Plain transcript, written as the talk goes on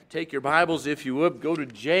Take your Bibles, if you would, go to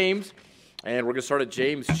James, and we're going to start at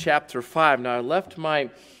James chapter 5. Now, I left my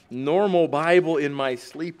normal Bible in my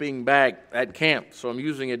sleeping bag at camp, so I'm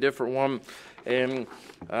using a different one, and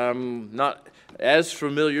I'm not as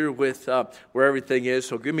familiar with where everything is,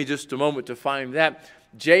 so give me just a moment to find that.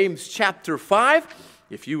 James chapter 5,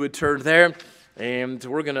 if you would turn there, and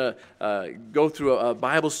we're going to go through a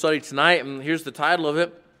Bible study tonight, and here's the title of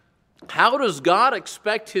it: How does God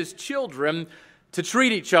expect His children to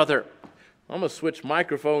treat each other? I'm going to switch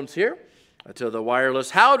microphones here to the wireless.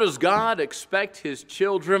 How does God expect His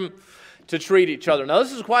children to treat each other? Now,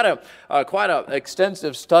 this is quite a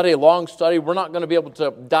extensive study, long study. We're not going to be able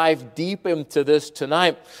to dive deep into this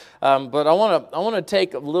tonight, but I want to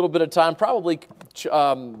take a little bit of time, probably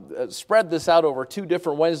spread this out over 2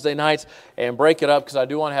 different Wednesday nights and break it up, because I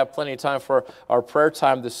do want to have plenty of time for our prayer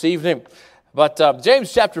time this evening. But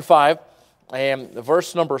James chapter 5 and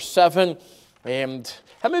verse number 7. And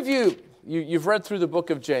how many of you've read through the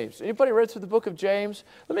book of James? Anybody read through the book of James?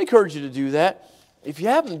 Let me encourage you to do that. If you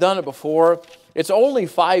haven't done it before, it's only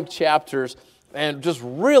 5 chapters and just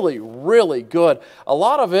really, really good. A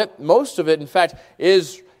lot of it, most of it, in fact,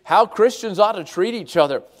 is how Christians ought to treat each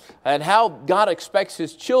other and how God expects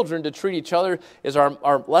His children to treat each other is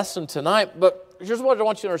our lesson tonight. But here's what I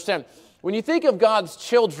want you to understand. When you think of God's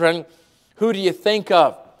children, who do you think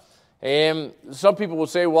of? And some people will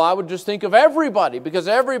say, well, I would just think of everybody, because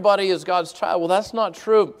everybody is God's child. Well, that's not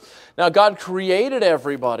true. Now, God created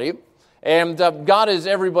everybody, and God is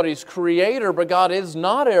everybody's creator, but God is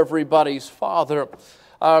not everybody's father.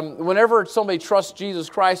 Whenever somebody trusts Jesus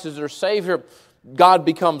Christ as their Savior, God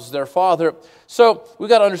becomes their father. So we've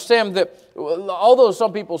got to understand that although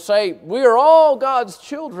some people say, we are all God's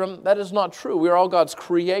children, that is not true. We are all God's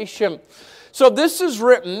creation. So this is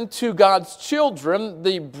written to God's children,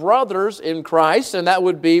 the brothers in Christ, and that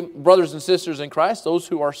would be brothers and sisters in Christ, those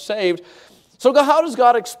who are saved. So how does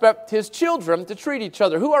God expect His children to treat each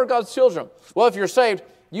other? Who are God's children? Well, if you're saved,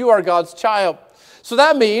 you are God's child. So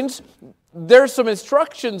that means there's some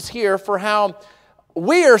instructions here for how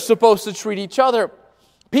we are supposed to treat each other.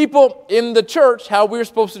 People in the church, how we're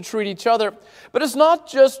supposed to treat each other. But it's not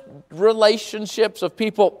just relationships of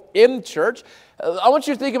people in church. I want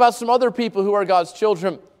you to think about some other people who are God's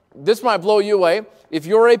children. This might blow you away. If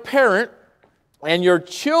you're a parent and your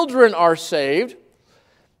children are saved,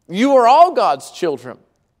 you are all God's children.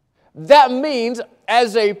 That means,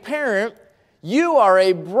 as a parent, you are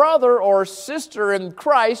a brother or sister in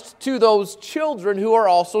Christ to those children who are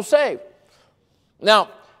also saved. Now,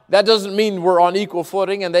 that doesn't mean we're on equal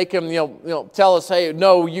footing and they can, tell us, hey,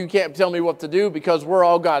 no, you can't tell me what to do because we're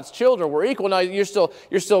all God's children. We're equal. Now, you're still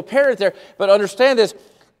a parent there, but understand this.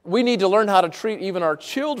 We need to learn how to treat even our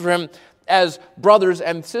children as brothers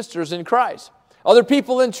and sisters in Christ. Other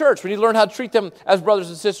people in church, we need to learn how to treat them as brothers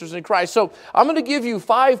and sisters in Christ. So I'm going to give you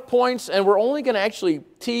 5 points, and we're only going to actually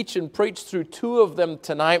teach and preach through 2 of them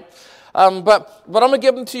tonight. But I'm going to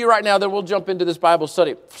give them to you right now, then we'll jump into this Bible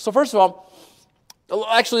study. So first of all,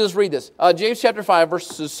 actually, let's read this. James chapter 5,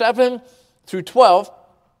 verses 7 through 12.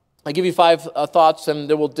 I'll give you 5 thoughts, and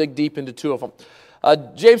then we'll dig deep into 2 of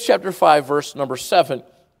them. James chapter 5, verse number 7.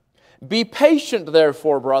 Be patient,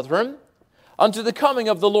 therefore, brethren, unto the coming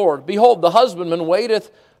of the Lord. Behold, the husbandman waiteth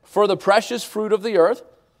for the precious fruit of the earth,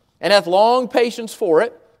 and hath long patience for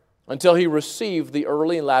it, until he receive the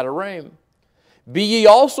early and latter rain. Be ye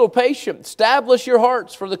also patient. Establish your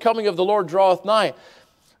hearts, for the coming of the Lord draweth nigh.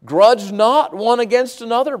 Grudge not one against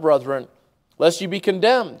another, brethren, lest ye be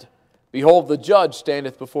condemned. Behold, the judge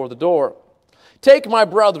standeth before the door. Take, my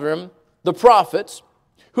brethren, the prophets,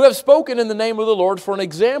 who have spoken in the name of the Lord, for an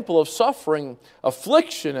example of suffering,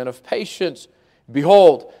 affliction, and of patience.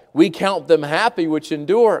 Behold, we count them happy which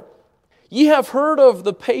endure. Ye have heard of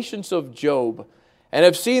the patience of Job, and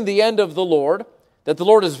have seen the end of the Lord, that the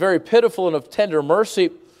Lord is very pitiful and of tender mercy.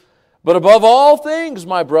 But above all things,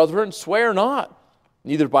 my brethren, swear not,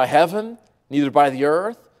 neither by heaven, neither by the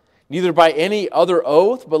earth, neither by any other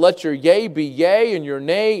oath, but let your yea be yea, and your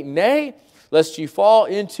nay, nay, lest ye fall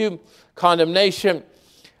into condemnation.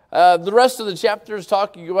 The rest of the chapter is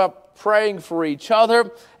talking about praying for each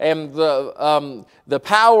other and the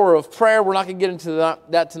power of prayer. We're not going to get into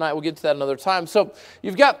that tonight. We'll get to that another time. So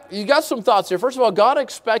you've got some thoughts here. First of all, God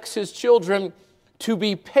expects His children to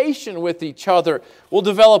be patient with each other. We'll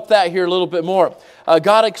develop that here a little bit more.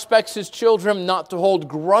 God expects His children not to hold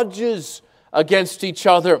grudges against each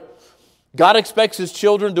other. God expects His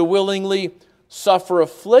children to willingly suffer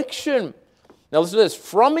affliction. Now listen to this,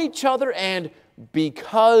 from each other and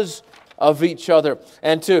because of each other,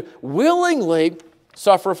 and to willingly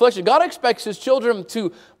suffer affliction. God expects His children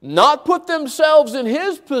to not put themselves in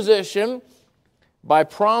His position by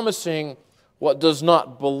promising what does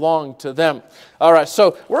not belong to them. All right,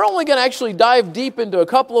 so we're only going to actually dive deep into a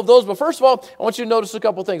couple of those, but first of all, I want you to notice a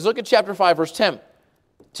couple things. Look at chapter 5, verse 10.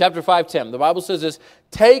 Chapter 5, 10. The Bible says this,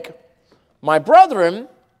 take my brethren,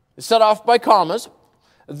 set off by commas,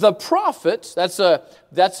 the prophets, that's a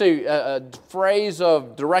phrase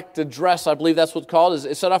of direct address, I believe that's what's called,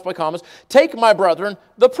 is set off by commas. Take my brethren,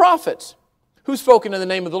 the prophets, who's spoken in the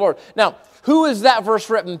name of the Lord. Now, who is that verse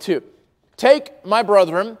written to? Take my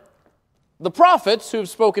brethren, the prophets who've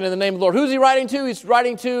spoken in the name of the Lord. Who's he writing to? He's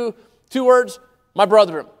writing to two words, my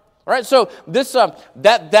brethren. All right, so this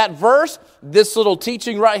that verse, this little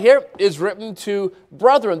teaching right here is written to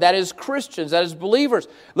brethren, that is Christians, that is believers.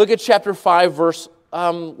 Look at chapter 5, verse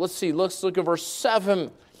let's look at verse 7.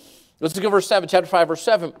 Let's look at verse 7, chapter 5, verse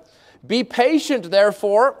 7. Be patient,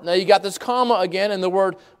 therefore. Now you got this comma again in the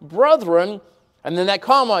word brethren, and then that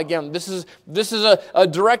comma again. This is a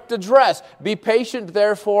direct address. Be patient,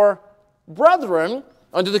 therefore, brethren,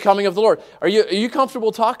 unto the coming of the Lord. Are you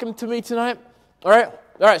comfortable talking to me tonight? All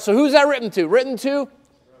right, so who's that written to? Written to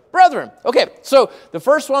brethren. Okay, so the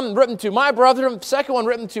first one written to my brethren, second one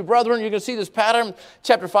written to brethren. You're going to see this pattern,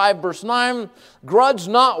 chapter 5, verse 9. Grudge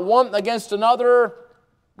not one against another,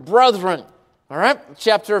 brethren. All right,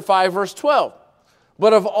 chapter 5, verse 12.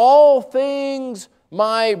 But of all things,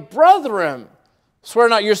 my brethren, swear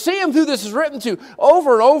not. You're seeing who this is written to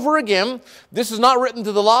over and over again. This is not written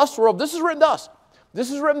to the lost world. This is written to us.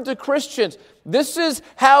 This is written to Christians. This is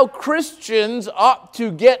how Christians ought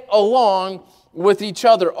to get along with each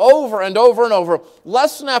other over and over and over.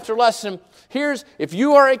 Lesson after lesson. Here's, if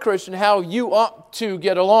you are a Christian, how you ought to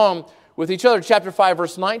get along with each other. Chapter 5,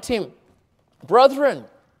 verse 19. Brethren,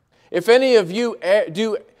 if any of you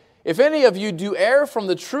do err from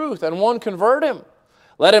the truth, and one convert him,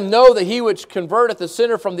 let him know that he which converteth the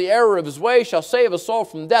sinner from the error of his way shall save a soul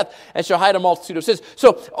from death, and shall hide a multitude of sins.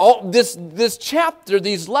 So all this chapter,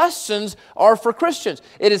 these lessons are for Christians.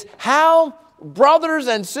 It is how brothers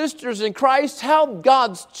and sisters in Christ, how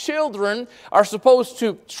God's children are supposed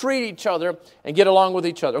to treat each other and get along with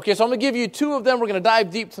each other. Okay, so I'm going to give you two of them. We're going to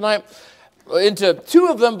dive deep tonight into two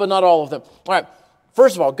of them, but not all of them. All right,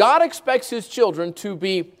 first of all, God expects His children to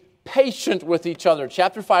be patient with each other.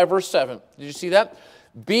 Chapter 5, verse 7. Did you see that?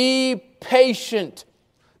 Be patient,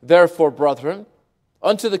 therefore, brethren,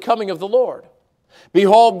 unto the coming of the Lord.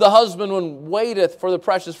 Behold, the husbandman waiteth for the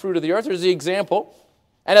precious fruit of the earth. There's the example.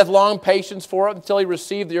 And hath long patience for it until he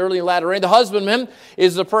receive the early and latter rain. The husbandman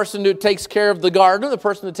is the person who takes care of the garden, the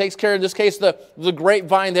person who takes care, in this case, the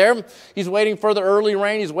grapevine there. He's waiting for the early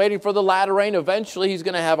rain. He's waiting for the latter rain. Eventually, he's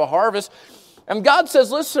going to have a harvest. And God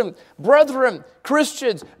says, listen, brethren,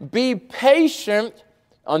 Christians, be patient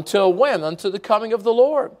until when? Until the coming of the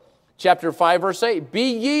Lord. Chapter 5, verse 8,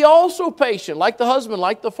 be ye also patient, like the husband,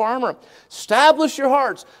 like the farmer. Establish your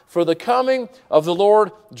hearts, for the coming of the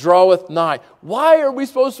Lord draweth nigh. Why are we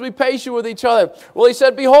supposed to be patient with each other? Well, he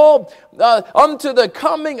said, behold, unto the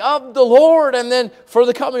coming of the Lord, and then for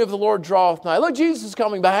the coming of the Lord draweth nigh. Look, Jesus is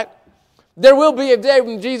coming back. There will be a day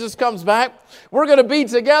when Jesus comes back. We're going to be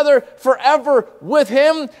together forever with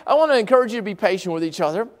Him. I want to encourage you to be patient with each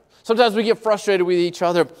other. Sometimes we get frustrated with each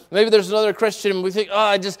other. Maybe there's another Christian and we think,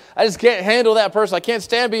 I just can't handle that person. I can't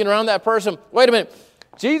stand being around that person. Wait a minute.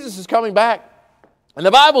 Jesus is coming back. And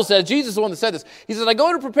the Bible says, Jesus is the one that said this. He said, I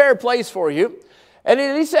go to prepare a place for you. And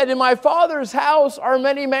He said, in my Father's house are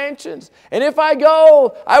many mansions. And if I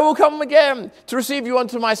go, I will come again to receive you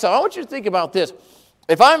unto myself. I want you to think about this.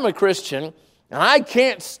 If I'm a Christian and I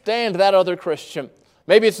can't stand that other Christian,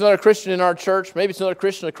 maybe it's another Christian in our church. Maybe it's another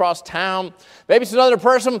Christian across town. Maybe it's another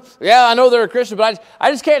person. Yeah, I know they're a Christian, but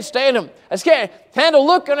I just can't stand them. I just can't handle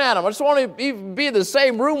looking at them. I just want to be in the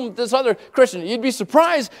same room with this other Christian. You'd be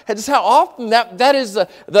surprised at just how often that is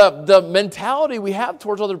the mentality we have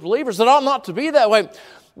towards other believers. It ought not to be that way.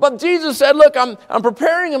 But Jesus said, look, I'm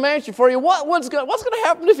preparing a mansion for you. What's going to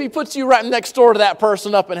happen if He puts you right next door to that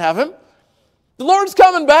person up in heaven? The Lord's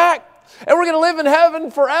coming back, and we're going to live in heaven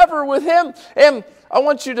forever with Him. And I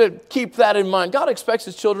want you to keep that in mind. God expects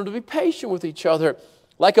His children to be patient with each other,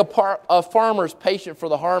 like a farmer's patient for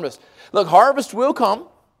the harvest. Look, harvest will come,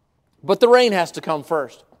 but the rain has to come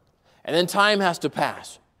first. And then time has to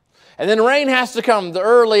pass. And then rain has to come, the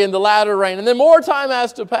early and the latter rain. And then more time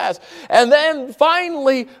has to pass. And then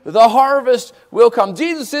finally, the harvest will come.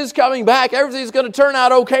 Jesus is coming back. Everything's going to turn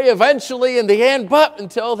out okay eventually in the end. But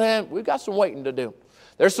until then, we've got some waiting to do.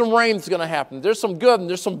 There's some rain that's going to happen. There's some good and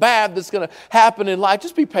there's some bad that's going to happen in life.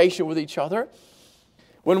 Just be patient with each other.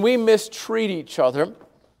 When we mistreat each other,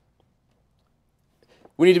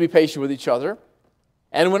 we need to be patient with each other.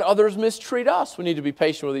 And when others mistreat us, we need to be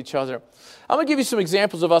patient with each other. I'm going to give you some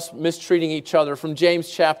examples of us mistreating each other from James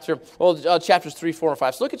chapters 3, 4, and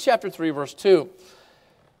 5. So look at chapter 3, verse 2.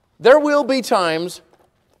 There will be times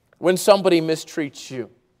when somebody mistreats you.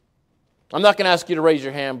 I'm not going to ask you to raise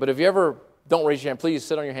your hand, but if you ever, don't raise your hand, please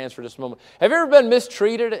sit on your hands for just a moment. Have you ever been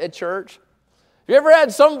mistreated at church? Have you ever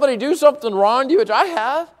had somebody do something wrong to you? Which I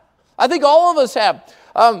have. I think all of us have.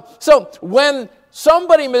 So when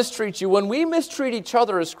somebody mistreats you, when we mistreat each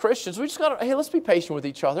other as Christians, we just got to, hey, let's be patient with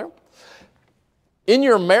each other. In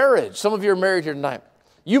your marriage, some of you are married here tonight.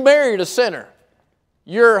 You married a sinner.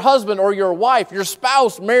 Your husband or your wife, your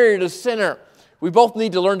spouse married a sinner. We both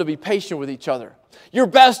need to learn to be patient with each other. Your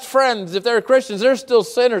best friends, if they're Christians, they're still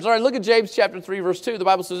sinners. All right, look at James chapter 3, verse 2. The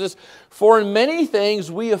Bible says this, for in many things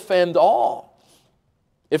we offend all.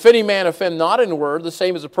 If any man offend not in word, the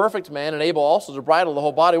same as a perfect man, and able also to bridle the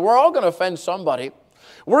whole body. We're all going to offend somebody.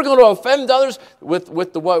 We're going to offend others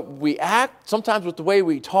with the way we act, sometimes with the way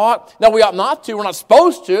we talk. Now, we ought not to. We're not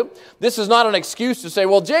supposed to. This is not an excuse to say,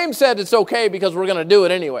 well, James said it's okay because we're going to do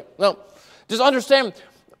it anyway. No, just understand,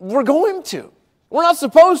 we're going to. We're not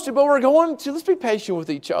supposed to, but we're going to. Let's be patient with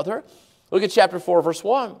each other. Look at chapter 4, verse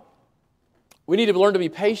 1. We need to learn to be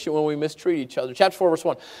patient when we mistreat each other. Chapter 4, verse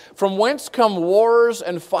 1. From whence come wars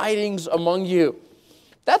and fightings among you?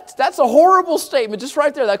 That's a horrible statement, just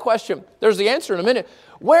right there, that question. There's the answer in a minute.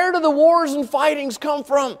 Where do the wars and fightings come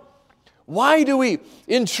from? Why do we,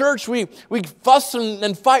 in church, we fuss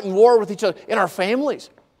and fight and war with each other? In our families.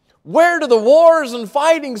 Where do the wars and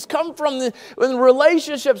fightings come from in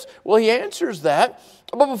relationships? Well, he answers that.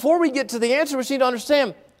 But before we get to the answer, we need to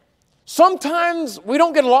understand, sometimes we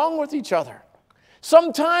don't get along with each other.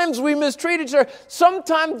 Sometimes we mistreat each other.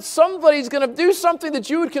 Sometimes somebody's going to do something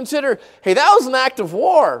that you would consider, hey, that was an act of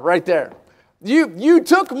war right there. You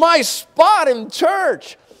took my spot in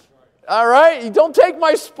church. All right? You don't take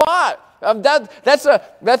my spot. That's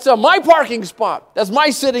my parking spot. That's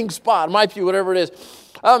my sitting spot, my pew, whatever it is.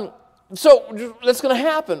 So that's going to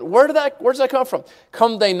happen. Where does that come from?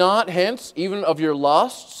 Come they not hence, even of your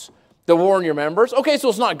lusts, that war in your members? Okay, so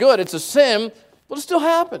it's not good. It's a sin. But it still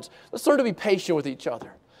happens. Let's learn to be patient with each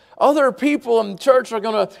other. Other people in church are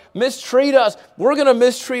going to mistreat us. We're going to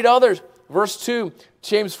mistreat others. Verse 2,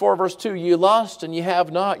 James 4, verse 2, ye lust and ye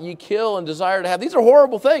have not, ye kill and desire to have. These are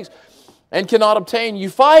horrible things and cannot obtain. You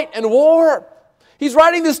fight and war. He's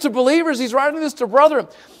writing this to believers. He's writing this to brethren.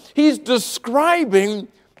 He's describing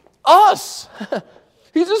us.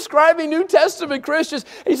 He's describing New Testament Christians.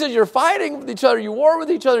 He says, you're fighting with each other. You war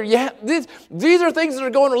with each other. Yeah, these are things that are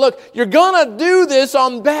going to look. You're going to do this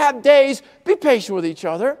on bad days. Be patient with each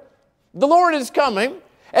other. The Lord is coming.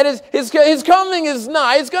 And his coming is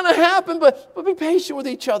nigh. It's going to happen, but be patient with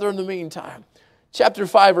each other in the meantime. Chapter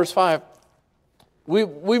 5, verse 5.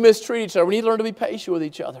 We mistreat each other. We need to learn to be patient with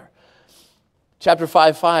each other. Chapter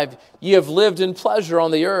 5, ye have lived in pleasure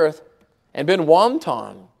on the earth and been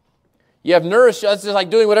wanton. You have nourished, that's just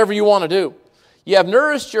like doing whatever you want to do. You have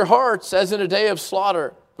nourished your hearts as in a day of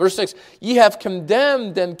slaughter. Verse 6, ye have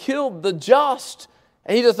condemned and killed the just,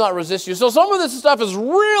 and he doth not resist you. So some of this stuff is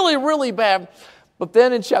really, really bad. But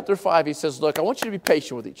then in chapter 5, he says, look, I want you to be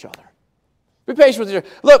patient with each other. Be patient with each other.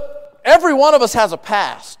 Look, every one of us has a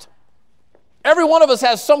past. Every one of us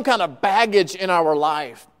has some kind of baggage in our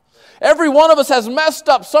life. Every one of us has messed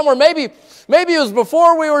up somewhere. Maybe it was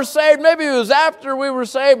before we were saved. Maybe it was after we were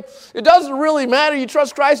saved. It doesn't really matter. You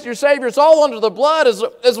trust Christ, your Savior. It's all under the blood,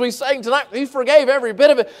 as we sang tonight. He forgave every bit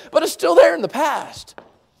of it, but it's still there in the past.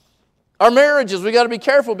 Our marriages, we got to be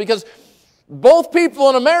careful because both people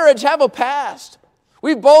in a marriage have a past.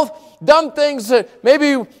 We've both done things that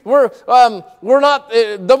maybe we're not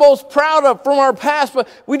the most proud of from our past, but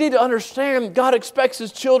we need to understand God expects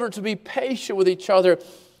His children to be patient with each other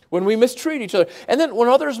when we mistreat each other. And then when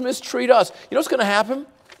others mistreat us, you know what's going to happen?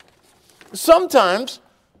 Sometimes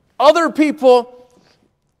other people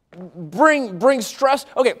bring stress.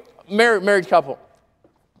 Okay, married couple.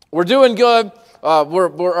 We're doing good.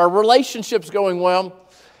 Our relationship's going well.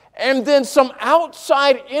 And then some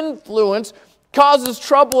outside influence causes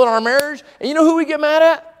trouble in our marriage. And you know who we get mad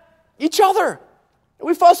at? Each other.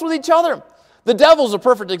 We fuss with each other. The devil's a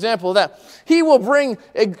perfect example of that. He will bring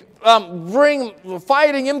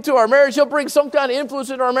fighting into our marriage. He'll bring some kind of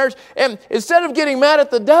influence into our marriage. And instead of getting mad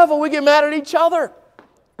at the devil, we get mad at each other.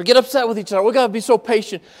 We get upset with each other. We've got to be so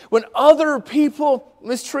patient. When other people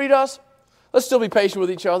mistreat us, let's still be patient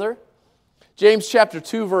with each other. James chapter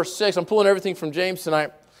 2, verse 6. I'm pulling everything from James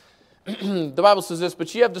tonight. The Bible says this,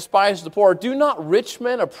 but ye have despised the poor. Do not rich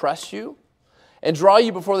men oppress you and draw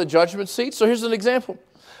you before the judgment seat? So here's an example.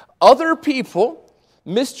 Other people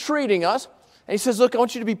mistreating us. And he says, look, I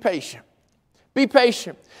want you to be patient. Be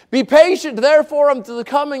patient. Be patient, therefore, unto the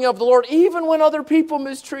coming of the Lord, even when other people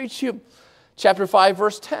mistreat you. Chapter 5,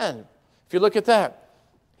 verse 10. If you look at that,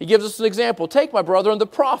 he gives us an example. Take, my brethren, the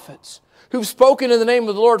prophets, who've spoken in the name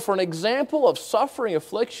of the Lord for an example of suffering,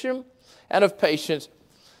 affliction, and of patience.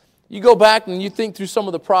 You go back and you think through some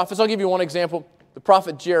of the prophets. I'll give you one example. The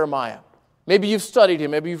prophet Jeremiah. Maybe you've studied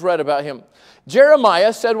him. Maybe you've read about him.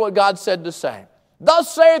 Jeremiah said what God said to say.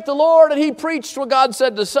 Thus saith the Lord, and he preached what God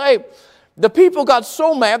said to say. The people got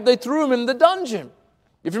so mad, they threw him in the dungeon.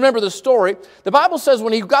 If you remember the story, the Bible says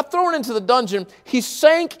when he got thrown into the dungeon, he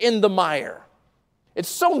sank in the mire. It's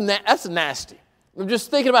so that's nasty. I'm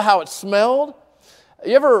just thinking about how it smelled.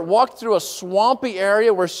 You ever walked through a swampy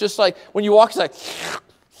area where it's just like, when you walk, it's like,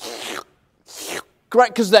 right?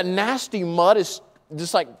 Because that nasty mud is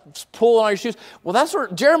just like pulling on your shoes. Well, that's where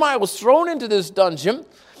Jeremiah was thrown into this dungeon,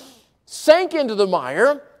 sank into the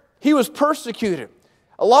mire. He was persecuted.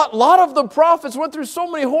 A lot of the prophets went through so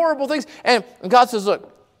many horrible things. And God says,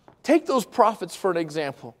 look, take those prophets for an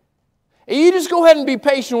example. And you just go ahead and be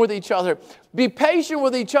patient with each other. Be patient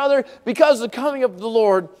with each other because the coming of the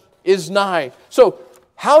Lord is nigh. So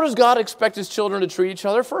how does God expect His children to treat each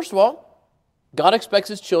other? First of all, God expects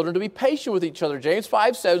His children to be patient with each other. James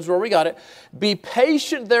 5 says, where we got it, be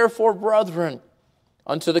patient therefore, brethren,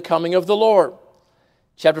 unto the coming of the Lord.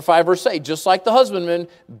 Chapter 5, verse 8, just like the husbandman,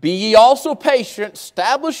 be ye also patient,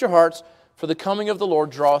 establish your hearts, for the coming of the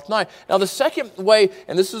Lord draweth nigh. Now the second way,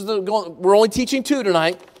 and this is we're only teaching two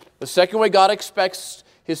tonight, the second way God expects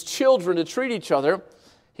His children to treat each other,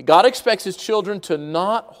 God expects His children to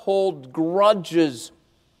not hold grudges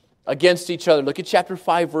against each other. Look at chapter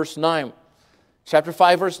 5, verse 9. Chapter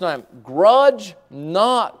 5, verse 9. Grudge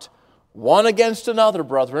not one against another,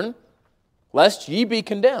 brethren, lest ye be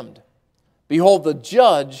condemned. Behold, the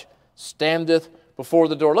judge standeth before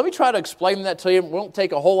the door. Let me try to explain that to you. We won't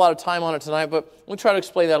take a whole lot of time on it tonight, but let me try to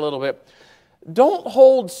explain that a little bit. Don't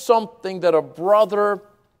hold something that a brother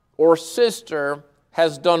or sister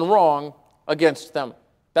has done wrong against them.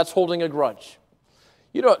 That's holding a grudge.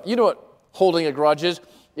 You know what holding a grudge is?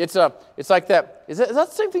 It's like that. Is that the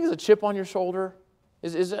same thing as a chip on your shoulder?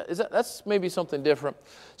 Is that that's maybe something different?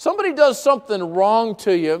 Somebody does something wrong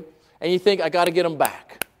to you, and you think, I got to get them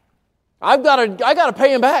back. I got to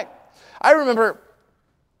pay him back. I remember,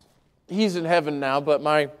 he's in heaven now, but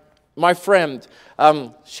my friend,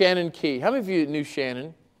 Shannon Key. How many of you knew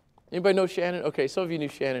Shannon? Anybody know Shannon? Okay, some of you knew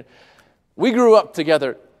Shannon. We grew up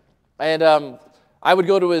together, and I would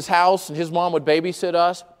go to his house, and his mom would babysit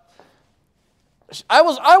us. I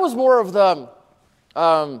was more of the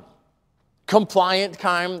compliant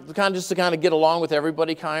kind just to kind of get along with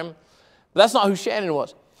everybody kind. But that's not who Shannon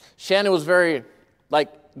was. Shannon was very,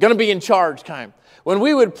 going to be in charge kind. When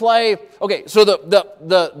we would play, okay, so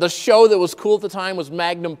the show that was cool at the time was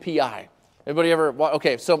Magnum P.I. Anybody ever,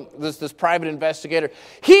 okay, so this private investigator,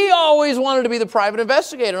 he always wanted to be the private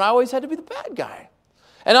investigator, and I always had to be the bad guy.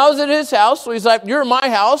 And I was at his house, so he's like, you're in my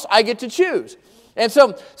house, I get to choose. And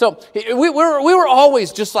so we were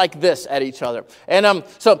always just like this at each other. And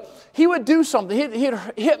so he would do something, he'd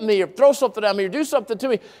hit me or throw something at me or do something to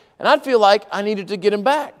me, and I'd feel like I needed to get him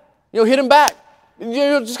back. Hit him back.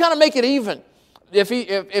 Just kind of make it even. If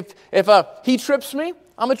he trips me,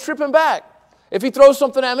 I'm going to trip him back. If he throws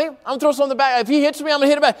something at me, I'm going to throw something back. If he hits me, I'm going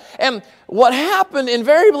to hit him back. And what happened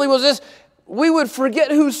invariably was this: we would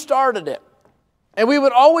forget who started it. And we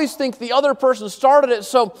would always think the other person started it.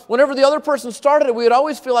 So whenever the other person started it, we would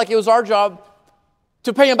always feel like it was our job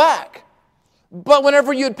to pay him back. But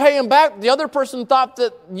whenever you'd pay him back, the other person thought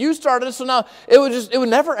that you started it, so now it would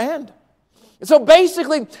never end. So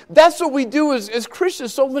basically, that's what we do as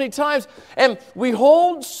Christians so many times. And we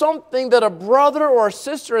hold something that a brother or a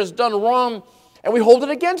sister has done wrong, and we hold it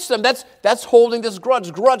against them. That's holding this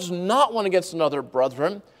grudge. Grudge not one against another,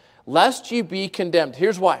 brethren, lest ye be condemned.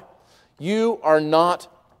 Here's why. You are not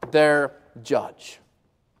their judge.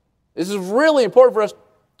 This is really important for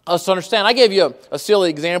us to understand. I gave you a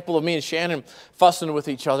silly example of me and Shannon fussing with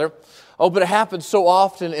each other. Oh, but it happens so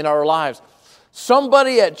often in our lives.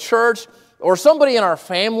 Somebody at church or somebody in our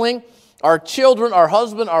family, our children, our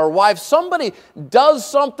husband, our wife, somebody does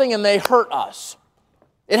something and they hurt us.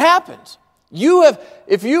 It happens.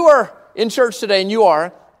 If you are in church today, and you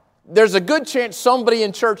are, there's a good chance somebody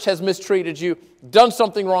in church has mistreated you, done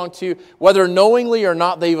something wrong to you, whether knowingly or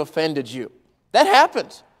not, they've offended you. That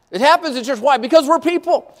happens. It happens in church. Why? Because we're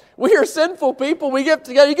people. We are sinful people. We get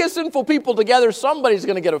together. You get sinful people together, somebody's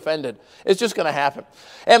going to get offended. It's just going to happen.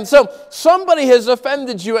 And so somebody has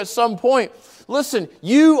offended you at some point. Listen,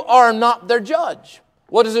 you are not their judge.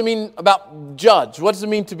 What does it mean about judge? What does it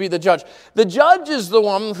mean to be the judge? The judge is the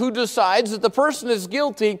one who decides that the person is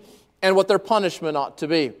guilty and what their punishment ought to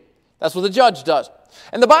be. That's what the judge does.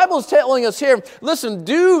 And the Bible is telling us here, listen,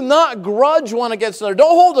 do not grudge one against another.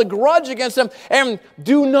 Don't hold a grudge against them, and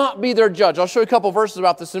do not be their judge. I'll show you a couple verses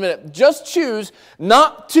about this in a minute. Just choose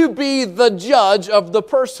not to be the judge of the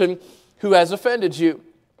person who has offended you.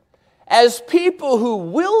 As people who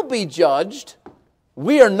will be judged,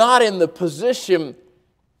 we are not in the position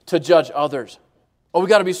to judge others. Oh, we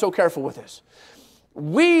got to be so careful with this.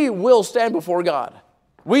 We will stand before God.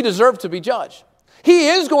 We deserve to be judged. He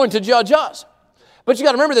is going to judge us. But you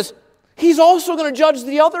got to remember this. He's also going to judge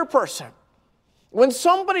the other person. When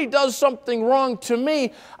somebody does something wrong to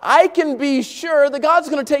me, I can be sure that God's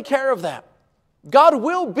going to take care of that. God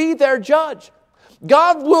will be their judge.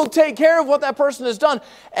 God will take care of what that person has done.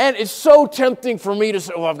 And it's so tempting for me to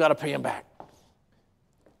say, oh, I've got to pay him back.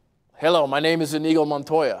 Hello, my name is Inigo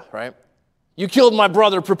Montoya, right? You killed my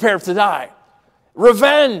brother, prepare to die.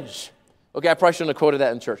 Revenge. Okay, I probably shouldn't have quoted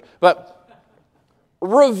that in church. But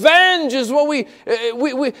revenge is what we a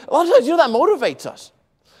lot of times, that motivates us.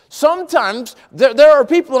 Sometimes there are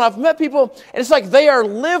people, and I've met people, and it's like they are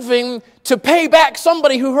living to pay back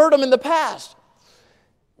somebody who hurt them in the past.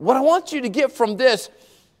 What I want you to get from this,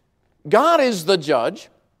 God is the judge.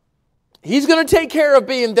 He's going to take care of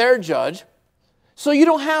being their judge, so you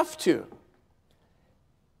don't have to.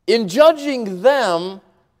 In judging them,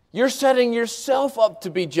 you're setting yourself up to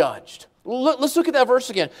be judged. Let's look at that verse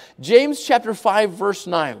again. James chapter 5, verse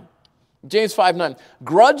 9. James 5:9.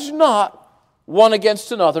 Grudge not one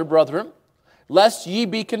against another, brethren, lest ye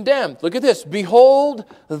be condemned. Look at this. Behold,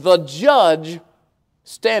 the judge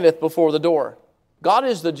standeth before the door. God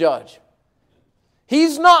is the judge.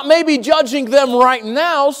 He's not maybe judging them right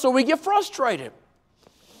now, so we get frustrated.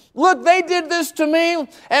 Look, they did this to me,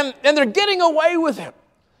 and they're getting away with it.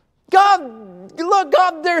 God, look,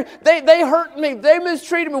 God, they hurt me, they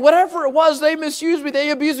mistreated me, whatever it was, they misused me,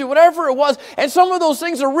 they abused me, whatever it was. And some of those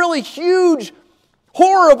things are really huge,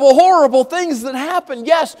 horrible, horrible things that happen,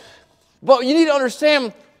 yes. But you need to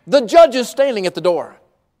understand, the judge is standing at the door.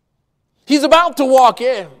 He's about to walk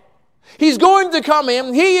in. He's going to come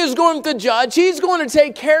in. He is going to judge. He's going to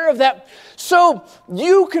take care of that. So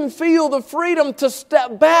you can feel the freedom to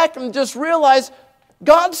step back and just realize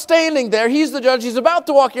God's standing there. He's the judge. He's about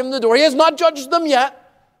to walk in the door. He has not judged them yet.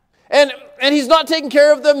 And He's not taking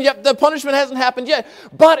care of them yet. The punishment hasn't happened yet.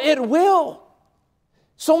 But it will.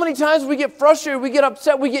 So many times we get frustrated, we get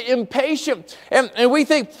upset, we get impatient. And we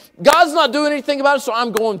think, God's not doing anything about it, so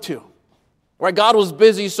I'm going to. Right? God was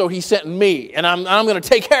busy, so He sent me. And I'm going to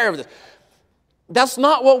take care of this. That's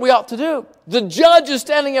not what we ought to do. The judge is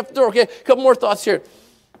standing at the door. Okay, a couple more thoughts here.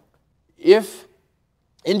 If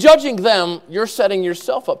in judging them, you're setting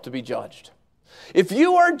yourself up to be judged. If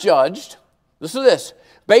you are judged, listen to this,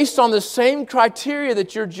 based on the same criteria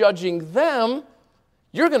that you're judging them,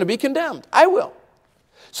 you're going to be condemned. I will.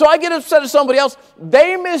 So I get upset at somebody else.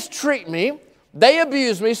 They mistreat me. They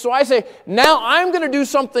abuse me. So I say, now I'm going to do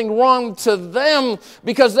something wrong to them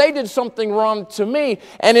because they did something wrong to me.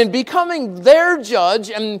 And in becoming their judge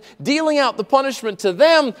and dealing out the punishment to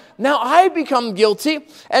them, now I become guilty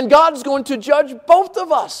and God's going to judge both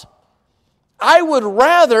of us. I would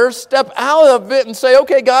rather step out of it and say,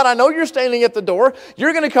 okay, God, I know you're standing at the door.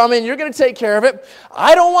 You're going to come in. You're going to take care of it.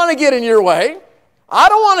 I don't want to get in your way. I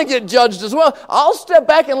don't want to get judged as well. I'll step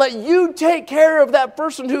back and let you take care of that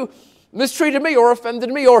person who mistreated me or offended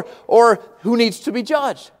me or who needs to be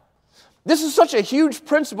judged. This is such a huge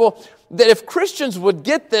principle that if Christians would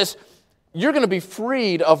get this, you're going to be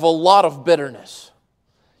freed of a lot of bitterness.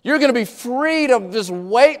 You're going to be freed of this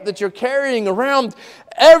weight that you're carrying around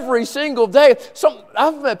every single day.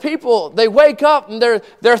 I've met people, they wake up and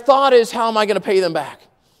their thought is, how am I going to pay them back?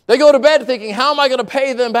 They go to bed thinking, how am I going to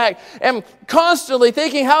pay them back? And constantly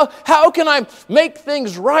thinking, how can I make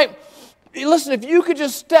things right? Listen, if you could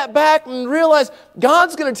just step back and realize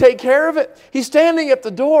God's going to take care of it. He's standing at the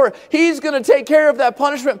door. He's going to take care of that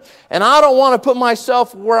punishment. And I don't want to put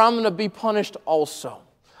myself where I'm going to be punished also.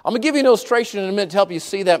 I'm going to give you an illustration in a minute to help you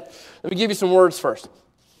see that. Let me give you some words first.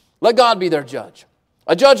 Let God be their judge.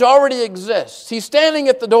 A judge already exists. He's standing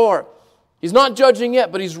at the door. He's not judging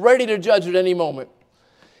yet, but He's ready to judge at any moment.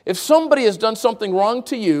 If somebody has done something wrong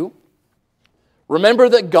to you, remember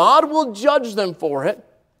that God will judge them for it.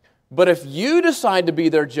 But if you decide to be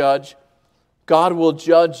their judge, God will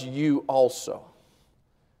judge you also.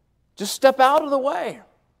 Just step out of the way.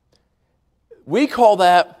 We call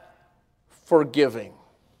that forgiving.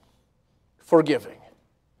 Forgiving.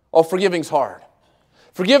 Oh, forgiving's hard.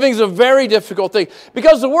 Forgiving's a very difficult thing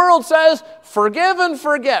because the world says forgive and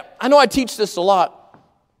forget. I know I teach this a lot.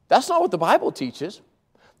 That's not what the Bible teaches.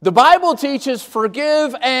 The Bible teaches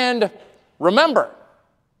forgive and remember.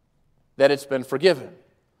 that it's been forgiven.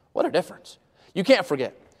 What a difference. You can't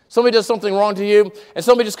forget. Somebody does something wrong to you, and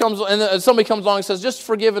somebody comes along and says, just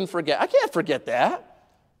forgive and forget. I can't forget that.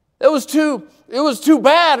 It was too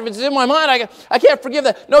bad. If it's in my mind, I can't forgive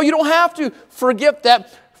that. No, you don't have to forget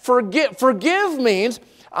that. Forgive means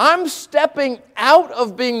I'm stepping out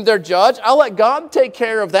of being their judge. I'll let God take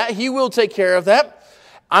care of that. He will take care of that.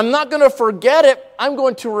 I'm not going to forget it. I'm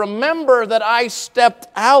going to remember that I stepped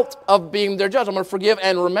out of being their judge. I'm going to forgive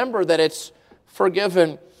and remember that it's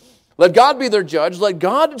forgiven. Let God be their judge. Let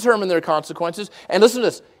God determine their consequences. And listen to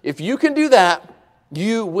this. If you can do that,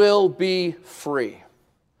 you will be free.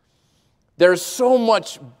 There's so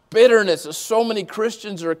much bitterness that so many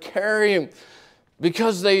Christians are carrying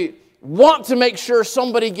because they want to make sure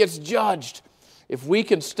somebody gets judged. If we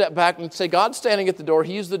can step back and say, God's standing at the door,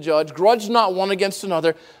 He's the judge, grudge not one against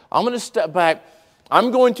another, I'm going to step back.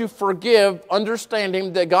 I'm going to forgive,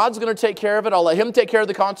 understanding that God's going to take care of it. I'll let Him take care of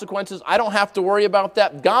the consequences. I don't have to worry about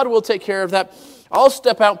that. God will take care of that. I'll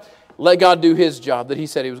step out, let God do His job that He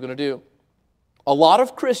said He was going to do. A lot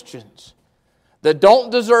of Christians that don't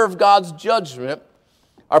deserve God's judgment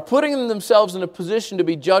are putting themselves in a position to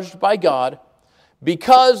be judged by God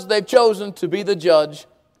because they've chosen to be the judge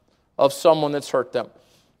of someone that's hurt them.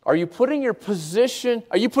 Are you putting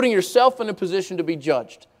yourself in a position to be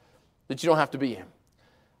judged that you don't have to be in?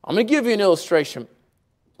 I'm going to give you an illustration.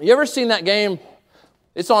 You ever seen that game?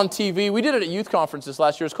 It's on TV. We did it at youth conferences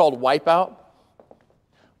last year. It's called Wipeout.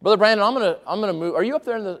 Brother Brandon, I'm going to move. Are you up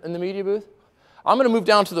there in the media booth? I'm going to move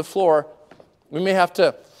down to the floor. We may have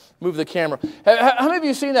to move the camera. How many of you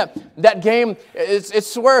have seen that game?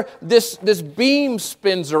 It's where this beam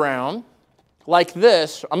spins around like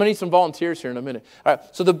this. I'm going to need some volunteers here in a minute. All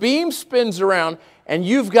right, so the beam spins around, and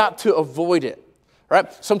you've got to avoid it. All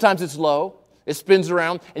right? Sometimes it's low. It spins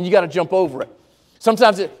around, and you got to jump over it.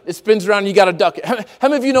 Sometimes it spins around, and you got to duck it. How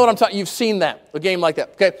many of you know what I'm talking? You've seen that, a game like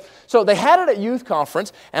that. Okay, so they had it at youth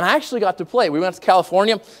conference, and I actually got to play. We went to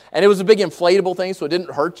California, and it was a big inflatable thing, so it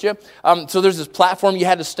didn't hurt you. So there's this platform you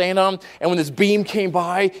had to stand on, and when this beam came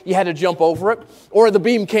by, you had to jump over it. Or the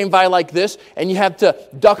beam came by like this, and you had to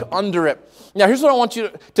duck under it. Now, here's what I want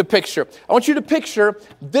you to picture. I want you to picture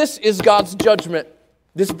this is God's judgment,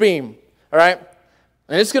 this beam, all right?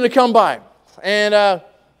 And it's going to come by. And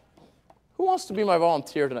who wants to be my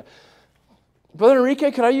volunteer tonight? Brother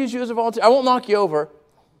Enrique, could I use you as a volunteer? I won't knock you over,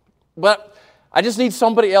 but I just need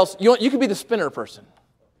somebody else. You could be the spinner person.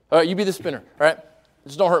 All right, you be the spinner, all right?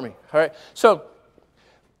 Just don't hurt me, all right? So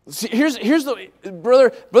see, here's the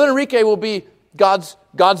brother Enrique will be God's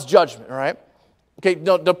judgment, all right? Okay,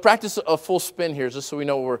 no, practice a full spin here just so we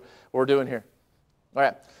know what we're doing here. All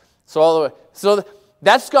right, so all the way. So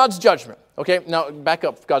that's God's judgment, okay? Now back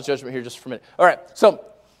up God's judgment here just for a minute. All right, so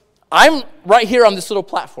I'm right here on this little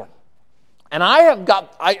platform, and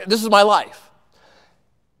this is my life.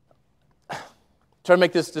 Try to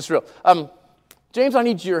make this real. James, I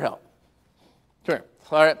need your help. Come here.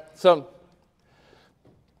 All right, so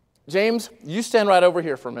James, you stand right over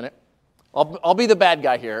here for a minute. I'll be the bad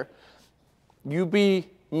guy here. You be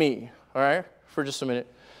me, all right, for just a minute.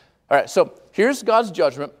 All right, so here's God's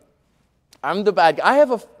judgment. I'm the bad guy.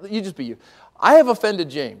 You just be you. I have offended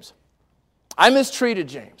James. I mistreated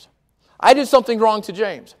James. I did something wrong to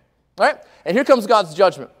James, all right? And here comes God's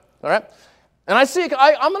judgment, all right? And I see it.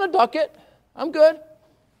 I'm going to duck it. I'm good.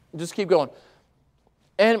 Just keep going.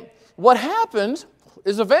 And what happens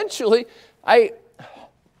is eventually,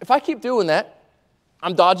 if I keep doing that,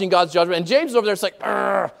 I'm dodging God's judgment. And James is over there, it's like,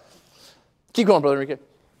 Argh. Keep going, Brother Enrique.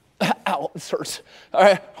 Ow, this hurts. All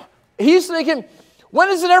right. He's thinking, when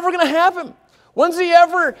is it ever going to happen? When's he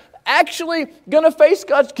ever actually going to face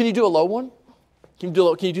God? Can you do a low one? Can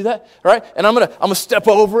you do that? All right. And I'm gonna step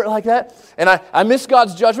over it like that. And I miss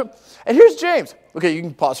God's judgment. And here's James. Okay, you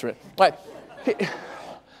can pause for it. All right.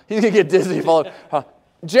 He's going to get dizzy.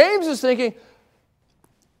 James is thinking,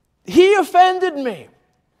 he offended me.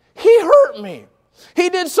 He hurt me. He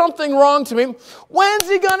did something wrong to me. When's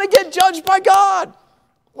he going to get judged by God?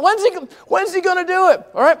 When's he going to do it?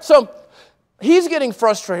 All right, so he's getting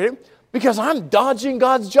frustrated because I'm dodging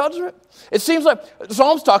God's judgment. It seems like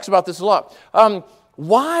Psalms talks about this a lot.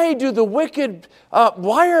 Why are the wicked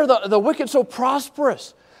so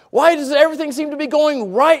prosperous? Why does everything seem to be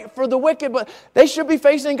going right for the wicked, but they should be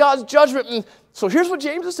facing God's judgment? And so here's what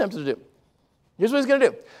James is tempted to do. Here's what he's going to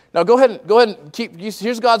do. Now go ahead and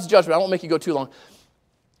here's God's judgment. I won't make you go too long.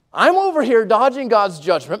 I'm over here dodging God's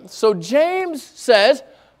judgment. So James says,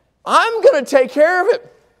 I'm going to take care of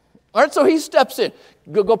it. All right, so he steps in.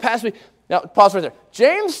 Go past me. Now, pause right there.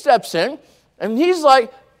 James steps in, and he's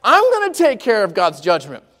like, I'm going to take care of God's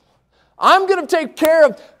judgment. I'm going to take care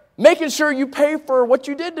of making sure you pay for what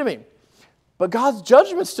you did to me. but God's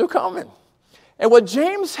judgment's still coming. And what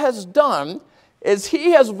James has done is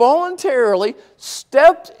he has voluntarily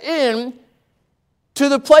stepped in to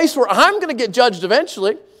the place where I'm going to get judged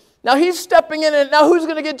eventually. Now he's stepping in, and now who's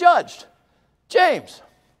going to get judged? James.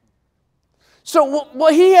 So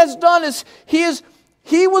what he has done is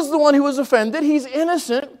he was the one who was offended. He's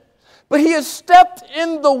innocent, but he has stepped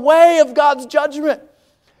in the way of God's judgment.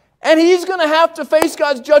 And he's going to have to face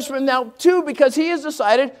God's judgment now too, because he has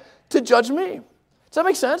decided to judge me. Does that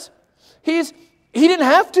make sense? He didn't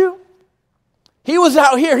have to. He was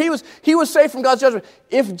out here. He was safe from God's judgment.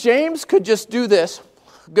 If James could just do this,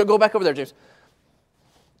 go back over there, James.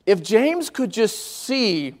 If James could just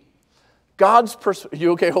see God's perspective,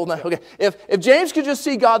 you okay? Hold on. Okay. If James could just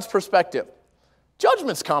see God's perspective,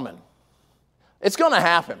 judgment's coming. It's going to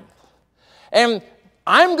happen. And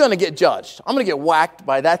I'm going to get judged. I'm going to get whacked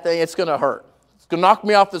by that thing. It's going to hurt. It's going to knock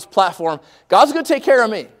me off this platform. God's going to take care of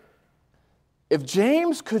me. If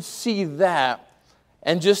James could see that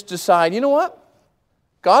and just decide, you know what?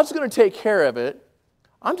 God's going to take care of it.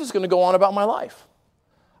 I'm just going to go on about my life.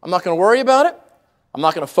 I'm not going to worry about it. I'm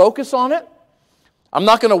not going to focus on it. I'm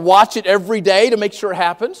not going to watch it every day to make sure it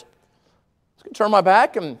happens. I'm just going to turn my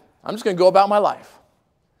back and I'm just going to go about my life.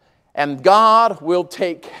 And God will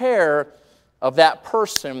take care of that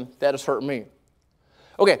person that has hurt me.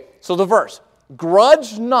 Okay, so the verse,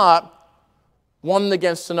 grudge not one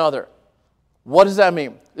against another. What does that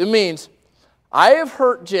mean? It means I have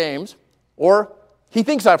hurt James, or he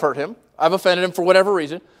thinks I've hurt him. I've offended him for whatever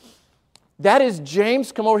reason. That is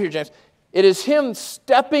James. Come over here, James. It is him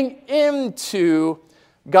stepping into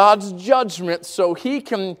God's judgment so he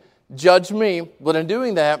can judge me. But in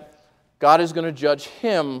doing that, God is going to judge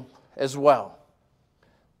him as well.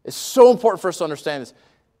 It's so important for us to understand this.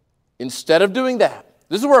 Instead of doing that,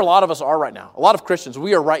 this is where a lot of us are right now. A lot of Christians,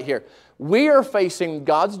 we are right here. We are facing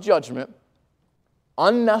God's judgment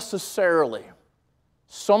unnecessarily.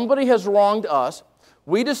 Somebody has wronged us.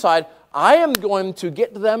 We decide, I am going to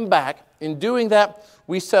get them back. In doing that,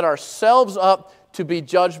 we set ourselves up to be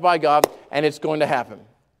judged by God, and it's going to happen.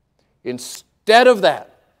 Instead of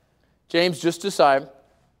that, James just decided,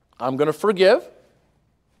 I'm going to forgive.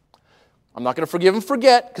 I'm not going to forgive and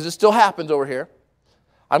forget, because it still happens over here.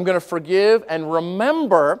 I'm going to forgive and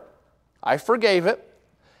remember I forgave it.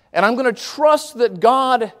 And I'm going to trust that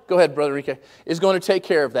God, go ahead, Brother Enrique, is going to take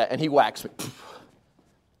care of that. And he whacks me.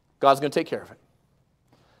 God's going to take care of it.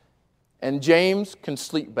 And James can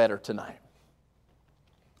sleep better tonight.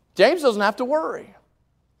 James doesn't have to worry.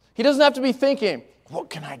 He doesn't have to be thinking, what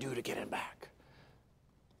can I do to get him back?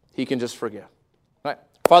 He can just forgive. All right.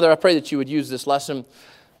 Father, I pray that you would use this lesson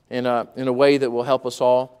in a way that will help us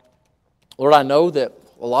all. Lord, I know that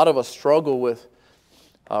a lot of us struggle with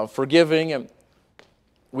forgiving, and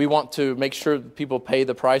we want to make sure that people pay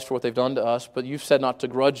the price for what they've done to us, but you've said not to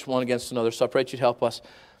grudge one against another, so I pray that you'd help us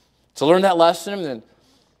to learn that lesson,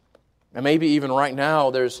 and maybe even right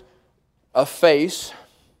now there's a face,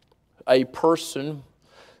 a person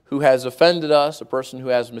who has offended us, a person who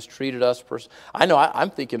has mistreated us. I know I'm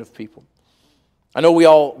thinking of people. I know we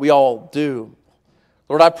all do.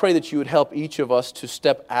 Lord, I pray that you would help each of us to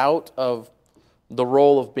step out of the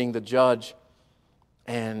role of being the judge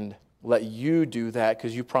and let you do that,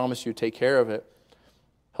 because you promise you take care of it.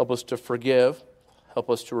 Help us to forgive. Help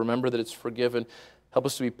us to remember that it's forgiven. Help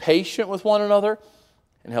us to be patient with one another,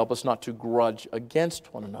 and help us not to grudge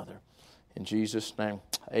against one another. In Jesus' name,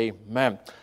 amen.